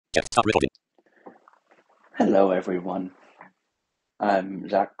Stop recording. Hello, everyone. I'm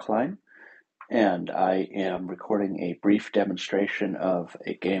Zach Klein, and I am recording a brief demonstration of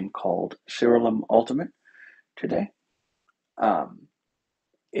a game called Siralim Ultimate today.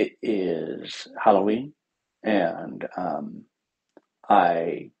 It is Halloween, and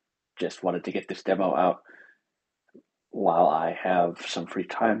I just wanted to get this demo out while I have some free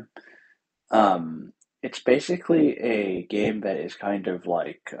time. It's basically a game that is kind of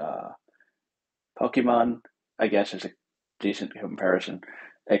like Pokemon, I guess, is a decent comparison,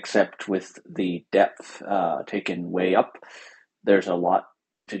 except with the depth taken way up. There's a lot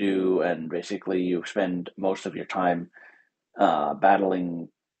to do, and basically, you spend most of your time battling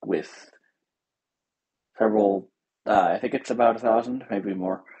with several, I think it's about 1,000, maybe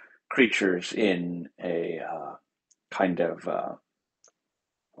more, creatures in a kind of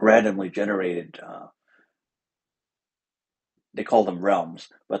randomly generated, they call them realms,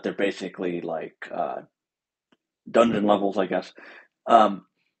 but they're basically like dungeon levels, I guess. Um,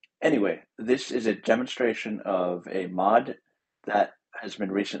 Anyway, this is a demonstration of a mod that has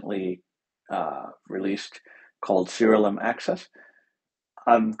been recently released called Siralim Access.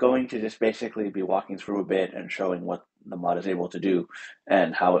 I'm going to just basically be walking through a bit and showing what the mod is able to do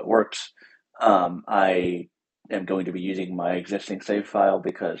and how it works. I am going to be using my existing save file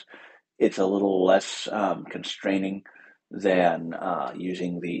because it's a little less constraining than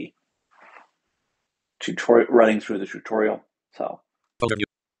using the tutorial, running through the tutorial. So, Folder view.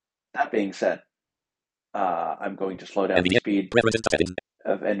 that being said, I'm going to slow down the NVDA. speed Preferences settings.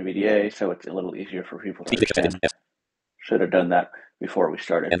 of NVDA so it's a little easier for people to Speed settings. understand. Should have done that before we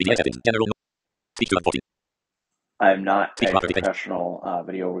started. NVDA settings. General. Speak to 14. I'm not Speech a property. professional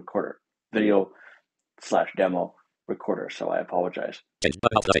video/demo recorder, so I apologize. Change.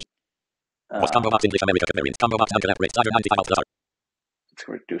 Button alt plus H. Post combo box English America variant. Combo box non-collapse. Tiger 95 alt plus R. Let's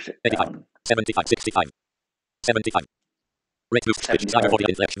reduce it 85. down. 75. 65. 75. Rate boost. Switch. Tiger 40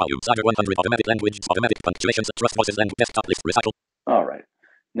 in slash volume. Tiger 100. Automatic language. Automatic punctuations. Trust voices. Language. Desktop list. Recycle. All right.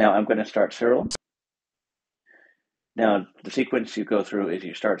 Now I'm going to start Siralim. Now the sequence you go through is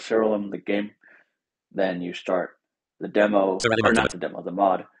you start Siralim, the game, then you start the demo, Siralim or not Ultimate. the demo, the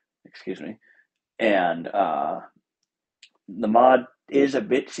mod, excuse me. And the mod is a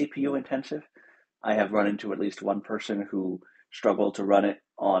bit CPU intensive. I have run into at least one person who struggled to run it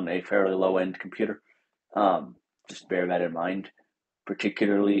on a fairly low end computer. Just bear that in mind,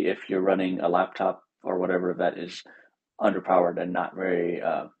 particularly if you're running a laptop or whatever that is underpowered and not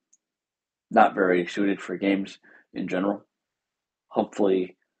very suited for games in general.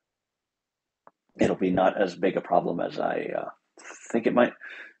 Hopefully, it'll be not as big a problem as I think it might.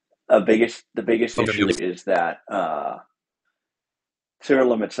 The biggest Folder view issue list. is that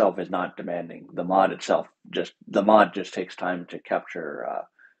Siralim itself is not demanding. The mod just takes time to capture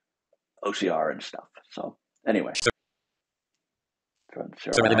OCR and stuff. So anyway,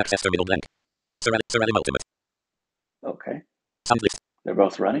 Siralim access terminal blank. Siralim Ultimate. Okay, Sound list. they're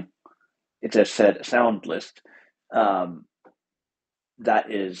both running. It just said sound list.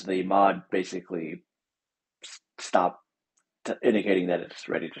 That is the mod basically stop indicating that it's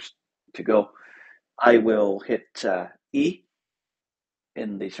ready to go. I will hit E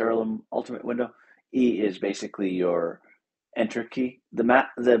in the Siralim Ultimate window. E is basically your enter key.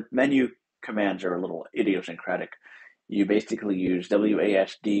 The menu commands are a little idiosyncratic. You basically use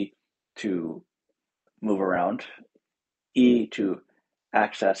WASD to move around, E to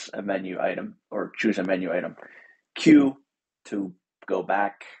access a menu item or choose a menu item, Q to go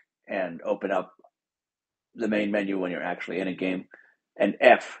back and open up the main menu when you're actually in a game, and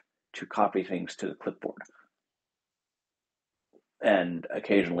F to copy things to the clipboard and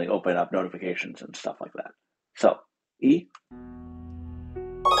occasionally open up notifications and stuff like that. So, E.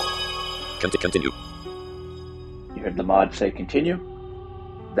 Continue. You heard the mod say continue.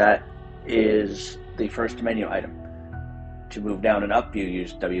 That is the first menu item. To move down and up, you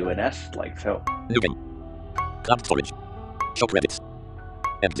use W and S, like so. New game. Cloud storage. Show credits.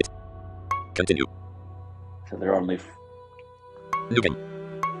 Exit. Continue. So there are only New game.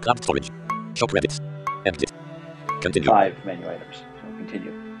 Cloud storage. Show credits. Exit. Continue. 5 menu items. So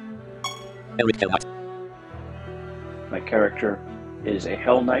continue. Eric Hellknight. My character is a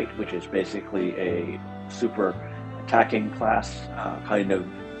Hell Knight, which is basically a super attacking class, kind of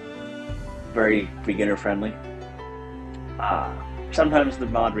very beginner friendly. Sometimes the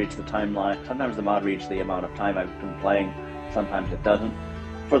mod reads the timeline, sometimes the mod reads the amount of time I've been playing, sometimes it doesn't.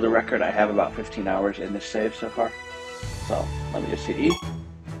 For the record, I have about 15 hours in this save so far. So let me just hit E.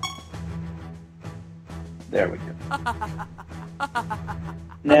 There we go.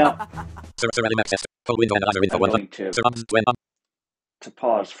 Now, Siralim access. Full window analyzer info I'm 1. going to Siralim 20. to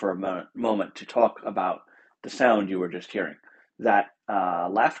pause for a moment to talk about the sound you were just hearing. That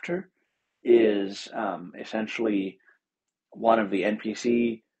laughter is essentially one of the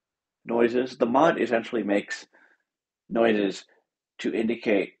NPC noises. The mod essentially makes noises to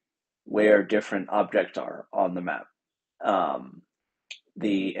indicate where different objects are on the map.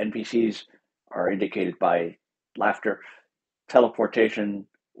 The NPCs are indicated by laughter. Teleportation,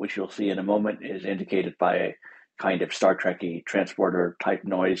 which you'll see in a moment, is indicated by a kind of Star Trek-y transporter type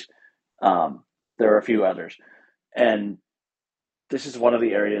noise. There are a few others. And this is one of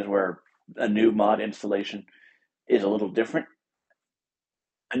the areas where a new mod installation is a little different.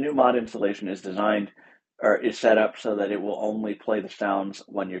 A new mod installation is designed or is set up so that it will only play the sounds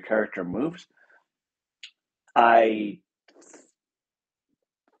when your character moves. I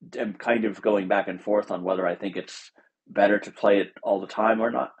am kind of going back and forth on whether I think it's better to play it all the time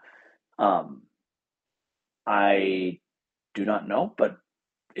or not. I do not know, but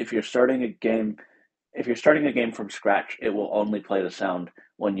if you're starting a game from scratch, it will only play the sound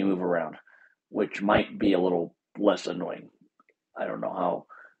when you move around, which might be a little less annoying. I don't know how.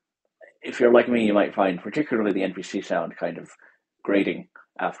 If you're like me, you might find particularly the NPC sound kind of grating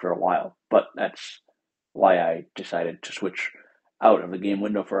after a while, but that's why I decided to switch out of the game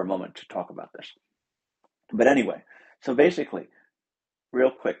window for a moment to talk about this. But anyway, so basically, real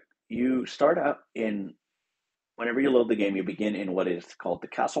quick, you start out in, whenever you load the game, you begin in what is called the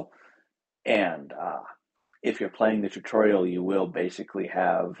castle. And if you're playing the tutorial, you will basically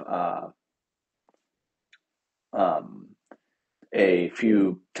have a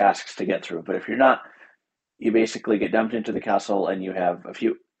few tasks to get through. But if you're not, you basically get dumped into the castle and you have a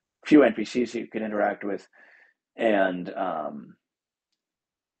few NPCs that you can interact with and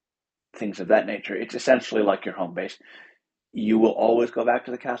things of that nature. It's essentially like your home base. You will always go back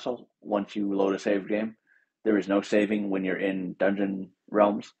to the castle once you load a save game. There is no saving when you're in dungeon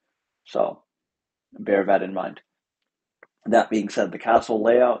realms, so bear that in mind. That being said, the castle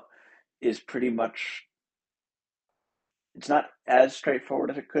layout is pretty much, it's not as straightforward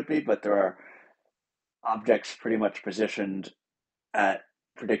as it could be, but there are objects pretty much positioned at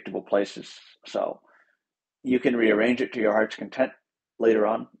predictable places, so you can rearrange it to your heart's content later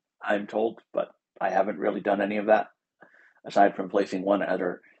on, I'm told, but I haven't really done any of that, aside from placing one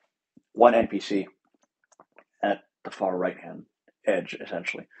NPC at the far right-hand edge,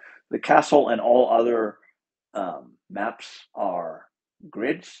 essentially. The castle and all other maps are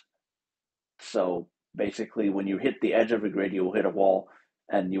grids, so basically when you hit the edge of a grid, you will hit a wall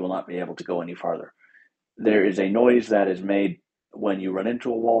and you will not be able to go any farther. There is a noise that is made when you run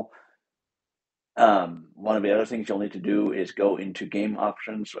into a wall. One of the other things you'll need to do is go into game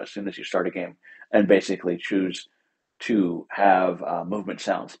options as soon as you start a game and basically choose to have movement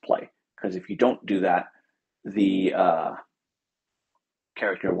sounds play. Because if you don't do that, the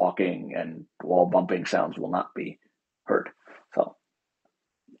character walking and wall bumping sounds will not be heard. So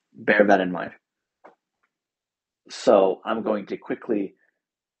bear that in mind. So I'm going to quickly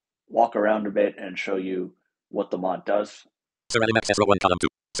walk around a bit and show you what the mod does. Siralim access row 1 column 2.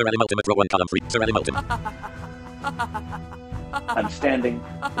 Siralim ultimate row 1 column 3. Siralim ultimate. I'm standing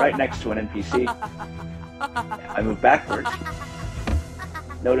right next to an NPC. I move backwards.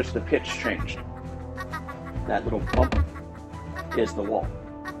 Notice the pitch changed. That little bump is the wall.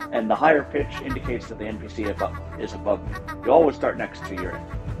 And the higher pitch indicates that the NPC is above me. You always start next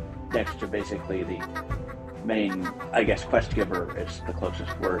to basically the main, I guess, quest giver is the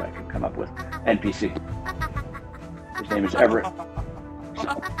closest word I can come up with. NPC. His name is Everett.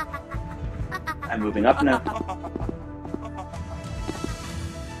 So, I'm moving up now.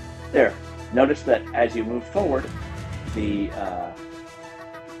 There. Notice that as you move forward, the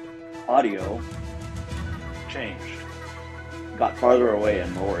audio changed. Got farther away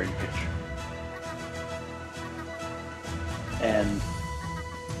and lower in pitch. And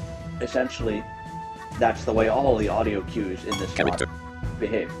essentially, that's the way all the audio cues in this mod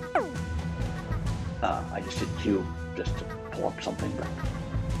behave. I just hit Q just to pull up something, but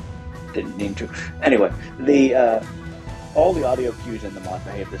didn't need to. Anyway, all the audio cues in the mod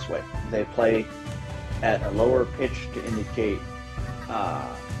behave this way. They play at a lower pitch to indicate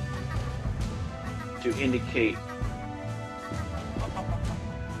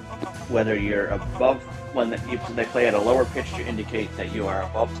whether you're above. They play at a lower pitch to indicate that you are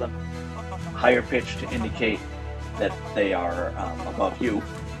above them, higher pitch to indicate that they are above you,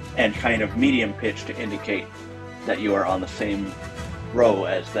 and kind of medium pitch to indicate that you are on the same row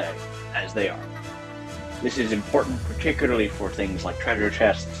as they are. This is important particularly for things like treasure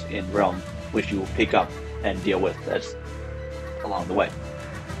chests in Realm, which you will pick up and deal with as along the way.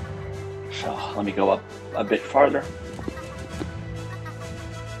 So let me go up a bit farther.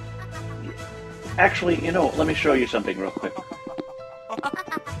 Actually, let me show you something real quick.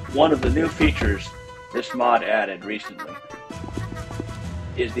 One of the new features this mod added recently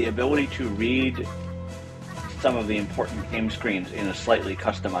is the ability to read some of the important game screens in a slightly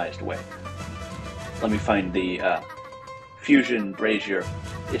customized way. Let me find the Fusion Brazier,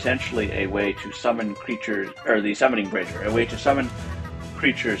 essentially a way to summon creatures, or the Summoning Brazier, a way to summon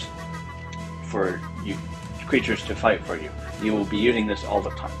creatures creatures to fight for you. You will be using this all the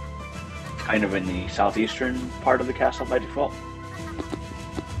time. It's kind of in the southeastern part of the castle by default.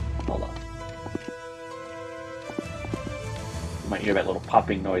 Hold on. You might hear that little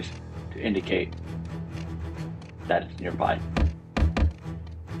popping noise to indicate that it's nearby.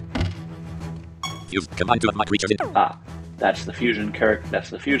 Use command to have my creatures in. That's the fusion character. That's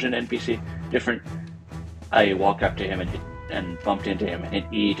the fusion NPC. Different. I walked up to him and bumped into him and hit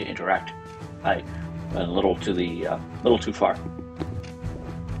E to interact. I went a little too far.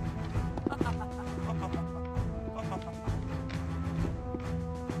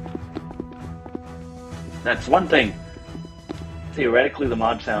 That's one thing. Theoretically, the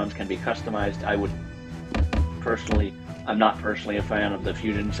mod sounds can be customized. I'm not personally a fan of the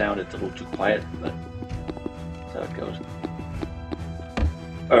fusion sound. It's a little too quiet, but that's how it goes.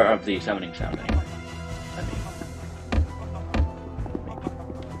 Or of the summoning sound, anyway.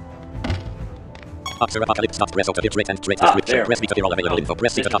 After Apocalypse, press auto hit rate and trait description. Press V to hear all available info.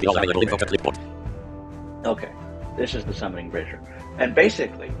 Press C to copy all available info to clipboard. Okay, this is the Summoning Brazier. And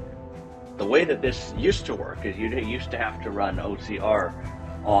basically, the way that this used to work is you used to have to run OCR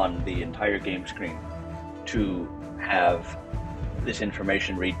on the entire game screen to have this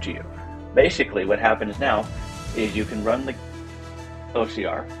information read to you. Basically, what happens now is you can run the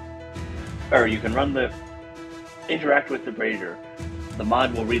OCR, or you can run interact with the Brazier. The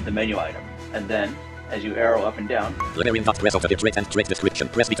mod will read the menu item, and then, as you arrow up and down, press auto hit rate and trait description.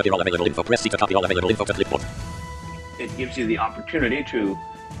 Press V to hear all available info. Press C to copy all available info to clipboard. It gives you the opportunity to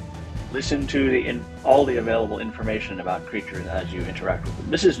listen to all the available information about creatures as you interact with them.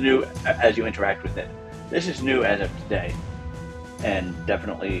 This is new as you interact with it. This is new as of today, and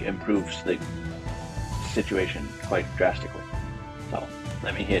definitely improves the situation quite drastically. So,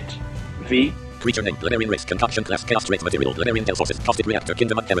 let me hit V. Creature name, Lenarian race, concoction class, chaos trait material, Lenarian health sources, caustic reactor,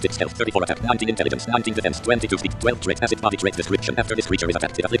 kingdom of heretics, health, 34 attack, 19 intelligence, 19 defense, 22 speed, 12 trait, acid body trait description. After this creature is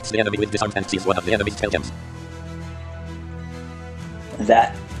attacked, it afflicts the enemy with disarm and seals one of the enemy's tail gems.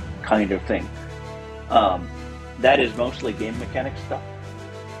 That kind of thing. That is mostly game mechanic stuff.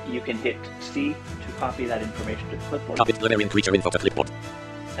 You can hit C to copy that information to the clipboard. Copy Lenarian creature info to clipboard.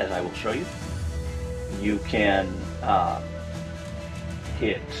 As I will show you. You can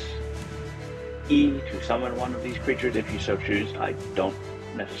hit E to summon one of these creatures if you so choose. I don't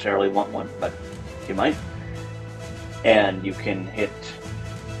necessarily want one, but you might. And you can hit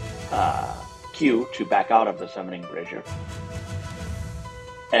Q to back out of the Summoning Brazier.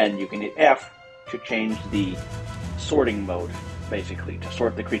 And you can hit F to change the sorting mode, basically, to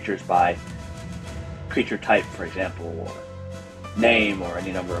sort the creatures by creature type, for example, or name, or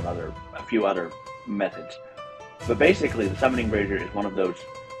any number of a few other methods. But basically, the Summoning Brazier is one of those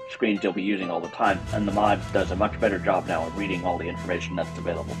screens you'll be using all the time, and the mod does a much better job now of reading all the information that's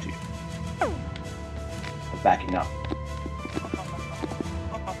available to you. Backing up.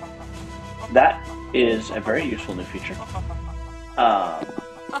 That is a very useful new feature.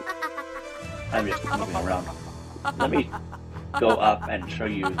 I'm just moving around. Let me go up and show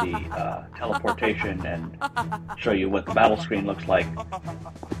you the teleportation and show you what the battle screen looks like,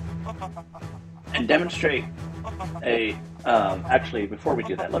 and demonstrate actually, before we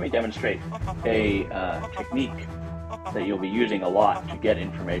do that, let me demonstrate a technique that you'll be using a lot to get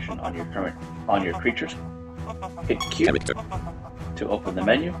information on your creatures. Hit Q to open the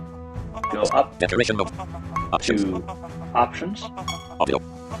menu. Go up Decoration mode. to Options. Audio.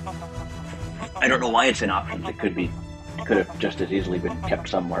 I don't know why it's in Options. It could have just as easily been kept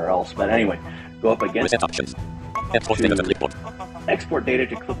somewhere else. But anyway, go up again. Reset options. Export data to clipboard. Export data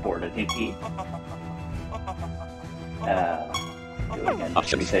to clipboard and hit E. Do it again just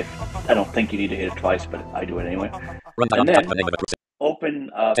to be safe. I don't think you need to hit it twice, but I do it anyway. And then open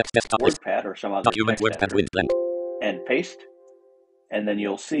up WordPad or some other document text WordPad editor and paste, and then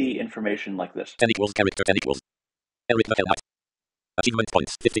you'll see information like this. 10 equals character 10 equals. Eric the Hellite. Achievement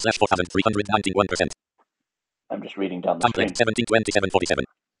points 50/4391%. I'm just reading down the screen. 172747.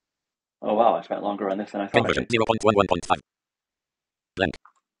 Oh wow, I spent longer on this than I thought. Conversion 0.11.5. Blank.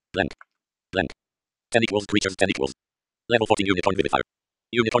 Blank. Blank. 10 equals creatures 10 equals. Level 14 unicorn vivifier.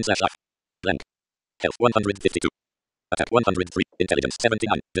 Unicorn / life. Blank. Health 152. Attack 103. Intelligence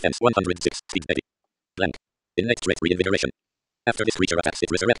 79. Defense 106. Speed 80. Blank. Innate trait reinvigoration. After this creature attacks, it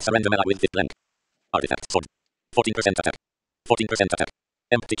resurrects a random ally with it. Blank. Artifact sword. 14% attack. 14% attack.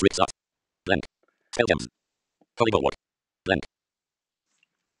 Empty crit slot. Blank. Spell gems. Holy bulwark. Blank.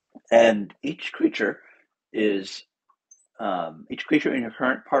 And each creature in your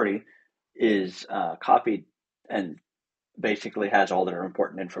current party is copied and basically has all their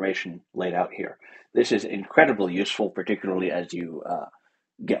important information laid out here. This is incredibly useful, particularly as you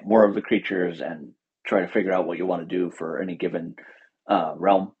get more of the creatures and try to figure out what you want to do for any given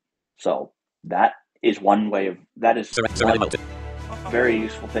realm. So that is one very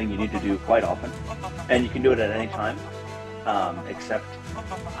useful thing you need to do quite often, and you can do it at any time. Except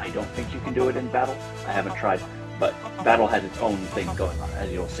I don't think you can do it in battle. I haven't tried, but battle has its own thing going on,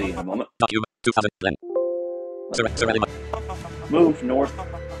 as you'll see in a moment. Document 2000 Blank. Siralim. Move north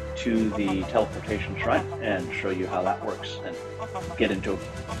to the teleportation shrine and show you how that works and get into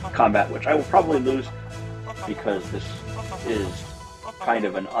combat, which I will probably lose because this is kind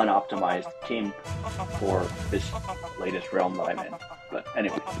of an unoptimized team for this latest realm that I'm in. But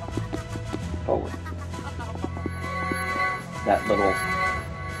anyway, forward. That little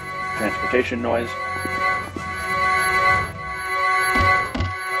transportation noise.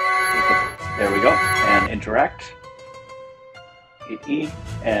 There we go. And interact. Hit E,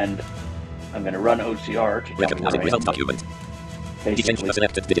 and I'm going to run OCR to Recognizing result document. Change the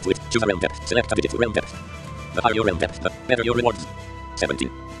selected digit with choose a realm depth. Select a digit with realm depth. The higher your realm depth, the better your rewards.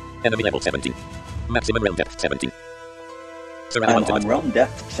 17. Enemy level 17. Maximum realm depth 17. I'm on realm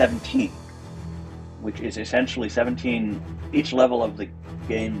depth 17, which is essentially 17. Each level of the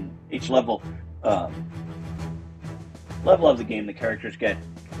game, level of the game, the characters get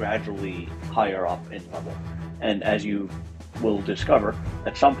gradually higher up in level, and as you will discover,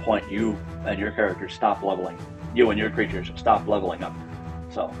 at some point you and your characters stop leveling. You and your creatures stop leveling up.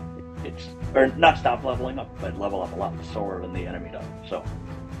 So or not stop leveling up, but level up a lot slower than the enemy does. So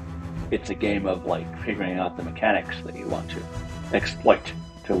it's a game of like figuring out the mechanics that you want to exploit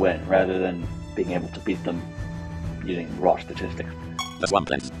to win, rather than being able to beat them using raw statistics. The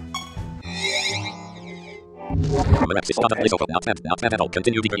swamplands. Perhaps it's not a place not bad at all.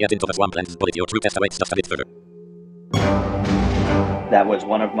 Continue deeper yet into the swamplands, but your true test awaits just a bit further. That was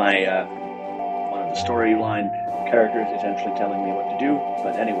one of my one of the storyline characters essentially telling me what to do.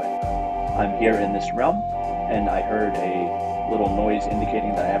 But anyway, I'm here in this realm, and I heard a little noise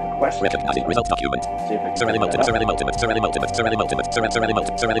indicating that I have a quest. Recognizing result document. See if I can Siralim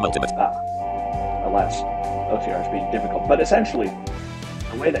ultimate. Alas, OCR is being difficult. But essentially,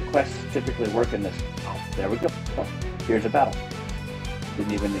 the way that quests typically work in this, there we go. Here's a battle.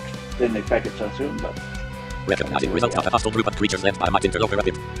 Didn't expect it so soon, but recognizing results of a hostile group of creatures led by Mighty Interloper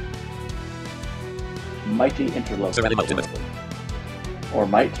Rapid. Mighty Interloper. Siralim ultimate. Or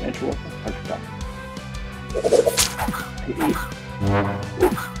Might Interloper. Hard to tell.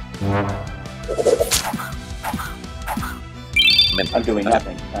 I'm doing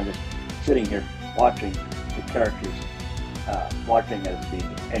nothing. I'm just sitting here watching the characters, watching as the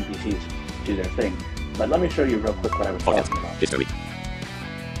NPCs do their thing. But let me show you real quick what I was talking about. History.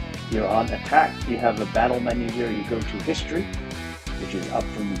 You're on attack. You have the battle menu here. You go to history, which is up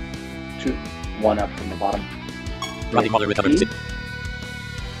from one up from the bottom. Running model recovered.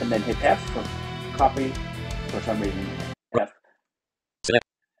 And then hit F for copy. For some reason, F. Select.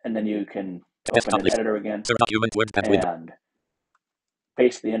 And then you can open an editor again document word and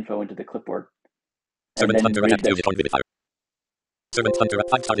paste the info into the clipboard. Servant Hunter attacked Unicorn Vivifier. Servant Hunter at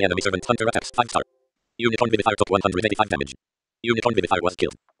 5-star. The enemy Servant Hunter attacks 5-star. Unicorn Vivifier took 185 damage. Unicorn Vivifier was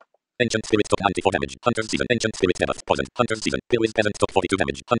killed. Ancient Spirit took 94 damage. Hunter's Season. Ancient Spirit debuff. Poison. Hunter's Season. Pillwiz Peasant took 42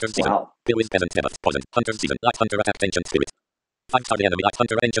 damage. Hunter's Season. Wow. Pillwiz Peasant debuff. Poison. Hunter's Season. Light Hunter attacked Ancient Spirit. 5-star. The enemy Light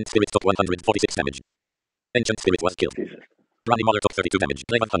Hunter. Ancient Spirit took 146 damage. Ancient Spirit was killed. Jesus. Ronnie Mauler took 32 damage.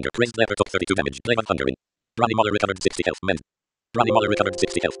 Blade of Thunder. Crazed Leper took 32 damage. Blade of Thunder in. Ronnie Mauler recovered 60 health. Mend. Ronnie Mauler recovered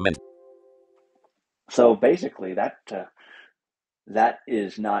 60 health. Mend. So basically, that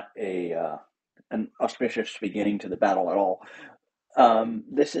is not an auspicious beginning to the battle at all.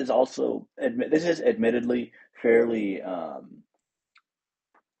 This is admittedly fairly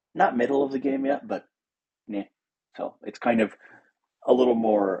not middle of the game yet, but yeah. So it's kind of a little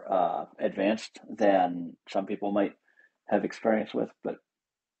more advanced than some people might have experience with,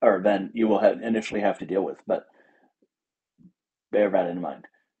 or than you will initially have to deal with. But bear that in mind.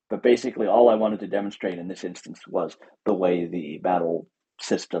 But basically, all I wanted to demonstrate in this instance was the way the battle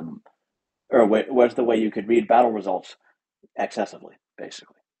system, or was the way you could read battle results accessibly,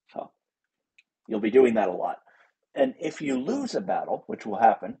 basically. So you'll be doing that a lot. And if you lose a battle, which will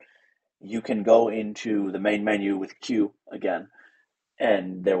happen, you can go into the main menu with Q again,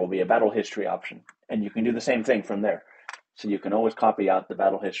 and there will be a battle history option. And you can do the same thing from there. So you can always copy out the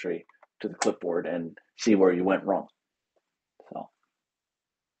battle history to the clipboard and see where you went wrong. So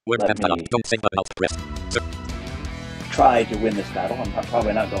Word let tab dialog. me Don't save button alt press. try to win this battle. I'm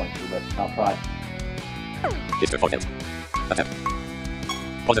probably not going to, but I'll try. History for health. Attempt.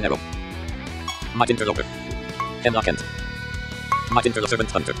 Pause and arrow. Might interloper. Hemlock end. Might interloper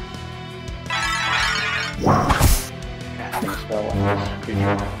hunter. Casting a spell on this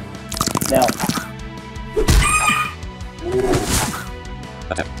creature. Now,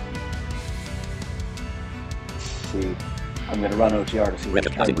 Attempt. let's see. I'm going to run OTR to see what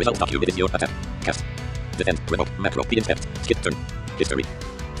Recognizing result document is your attempt. Cast. Defend. Remote. Macro. Inspect. Skip turn. History.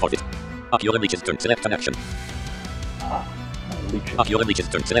 Forfeit. Ocular leeches turn. Select an action. leeches. Ocular leeches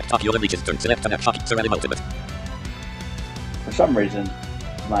turn. Select Ocular leeches turn. Select an action. Siralim ultimate. For some reason,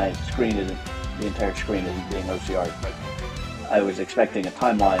 my screen isn't, the entire screen isn't being OCR'd, but I was expecting a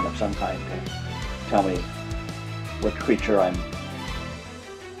timeline of some kind to tell me what creature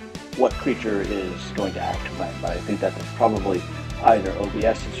is going to act when, but I think that's probably either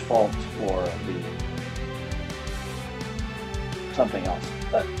OBS's fault or something else.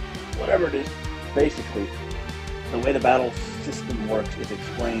 But whatever it is, basically, the way the battle system works is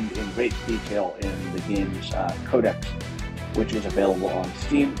explained in great detail in the game's codex, which is available on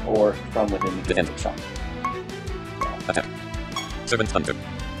Steam or from within the game itself. Attack. Servant Hunter.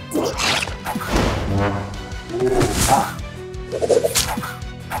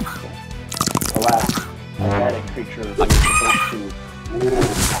 Alas, a static creature was supposed to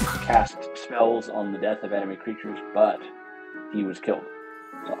cast spells on the death of enemy creatures, but he was killed.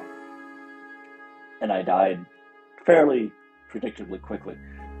 So, and I died fairly predictably quickly.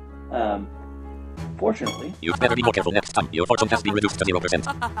 Fortunately, You'd better be more careful next time. Your fortune has been reduced to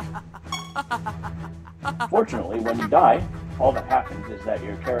 0%. Fortunately, when you die, all that happens is that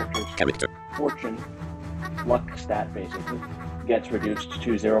your character's Character. fortune, luck stat basically, gets reduced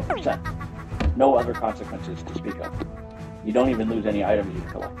to 0%. No other consequences to speak of. You don't even lose any items you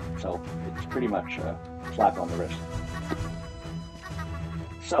collect, so it's pretty much a slap on the wrist.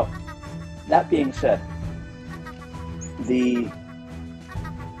 So, that being said, the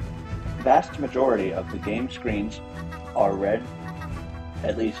vast majority of the game screens are red,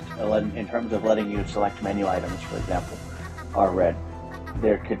 at least in terms of letting you select menu items, for example, are red.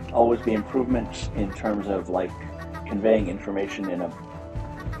 There could always be improvements in terms of like conveying information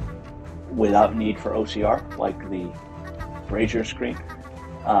without need for OCR, like the Brazier screen.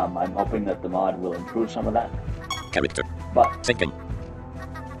 I'm hoping that the mod will improve some of that. Character. But Thinking.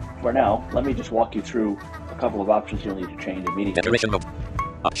 for now, let me just walk you through a couple of options you'll need to change immediately. Decoration mode.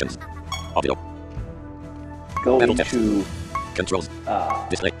 Options. Audio. Go Battle into Controls.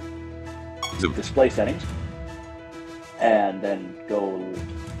 Display. Zoom. display settings, and then go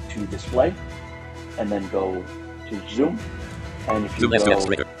to display, and then go to zoom. And if you Zoom left to go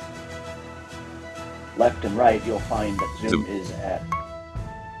illustrator. left and right, you'll find that zoom is at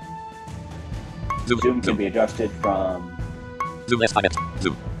zoom can be adjusted from Zoom left 5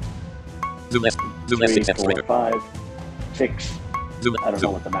 Zoom. Zoom left. Zoom left 3, 6 4, illustrator. 5, 6. Zoom. I don't know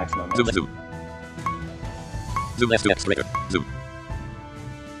Zoom. what the maximum is. Zoom. Zoom. Zoom left to illustrator. Zoom.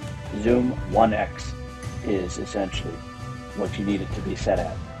 Zoom 1x is essentially what you need it to be set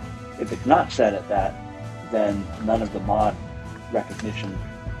at. If it's not set at that, then none of the mod recognition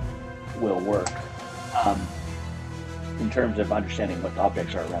will work. In terms of understanding what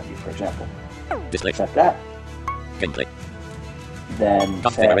objects are around you, for example. Display. Set that, Gameplay. then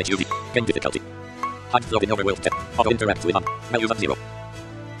set Configure UV. Game difficulty. Hide flow in overworld tab. Auto interact with values of 0.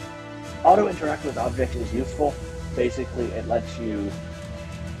 auto interact with objects is useful. Basically, it lets you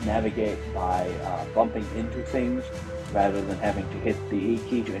navigate by bumping into things rather than having to hit the E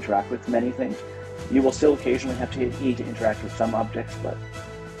key to interact with many things. You will still occasionally have to hit E to interact with some objects, but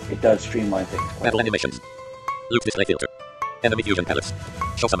it does streamline things. Battle animations. Loop display filter. Enemy fusion palettes.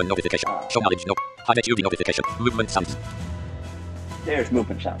 Show summon notification. Show knowledge no. Hide HUD notification. Movement sounds. There's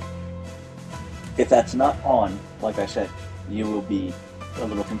movement sound. If that's not on, like I said, you will be a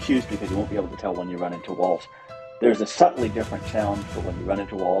little confused because you won't be able to tell when you run into walls. There's a subtly different sound for when you run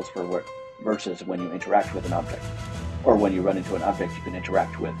into walls versus when you interact with an object, or when you run into an object you can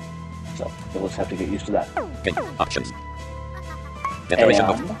interact with. So you'll just have to get used to that. Game options. Decoration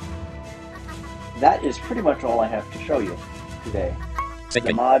mode. And that is pretty much all I have to show you today. The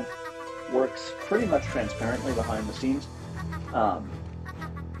Thinking. mod works pretty much transparently behind the scenes.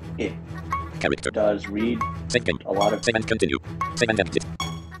 It Character. does read Thinking. a lot of Save and continue. Save and exit.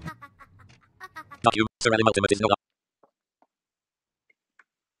 Siralim ultimate is no.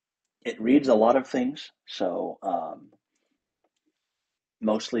 it reads a lot of things, so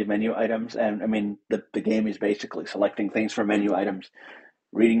mostly menu items, and I mean the game is basically selecting things from menu items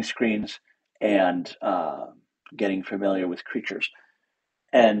reading screens, and getting familiar with creatures.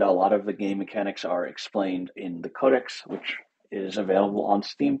 And a lot of the game mechanics are explained in the codex, which is available on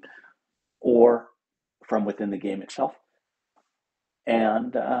Steam or from within the game itself.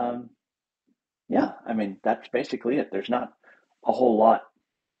 And yeah, I mean, that's basically it. There's not a whole lot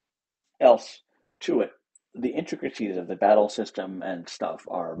else to it. The intricacies of the battle system and stuff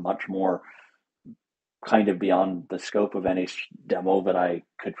are much more kind of beyond the scope of any demo that I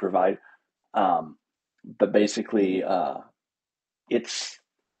could provide. But basically, it's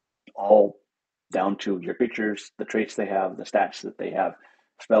all down to your creatures, the traits they have, the stats that they have,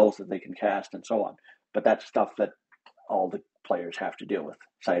 spells that they can cast, and so on. But that's stuff that all the players have to deal with,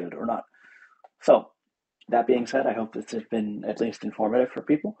 sighted or not. So, that being said, I hope this has been at least informative for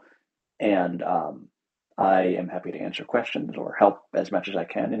people. And I am happy to answer questions or help as much as I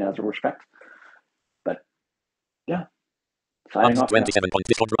can in other respects. But yeah, signing off for now. 27 point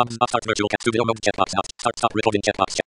Discord start virtual cat to video mode chat box start recording chat box.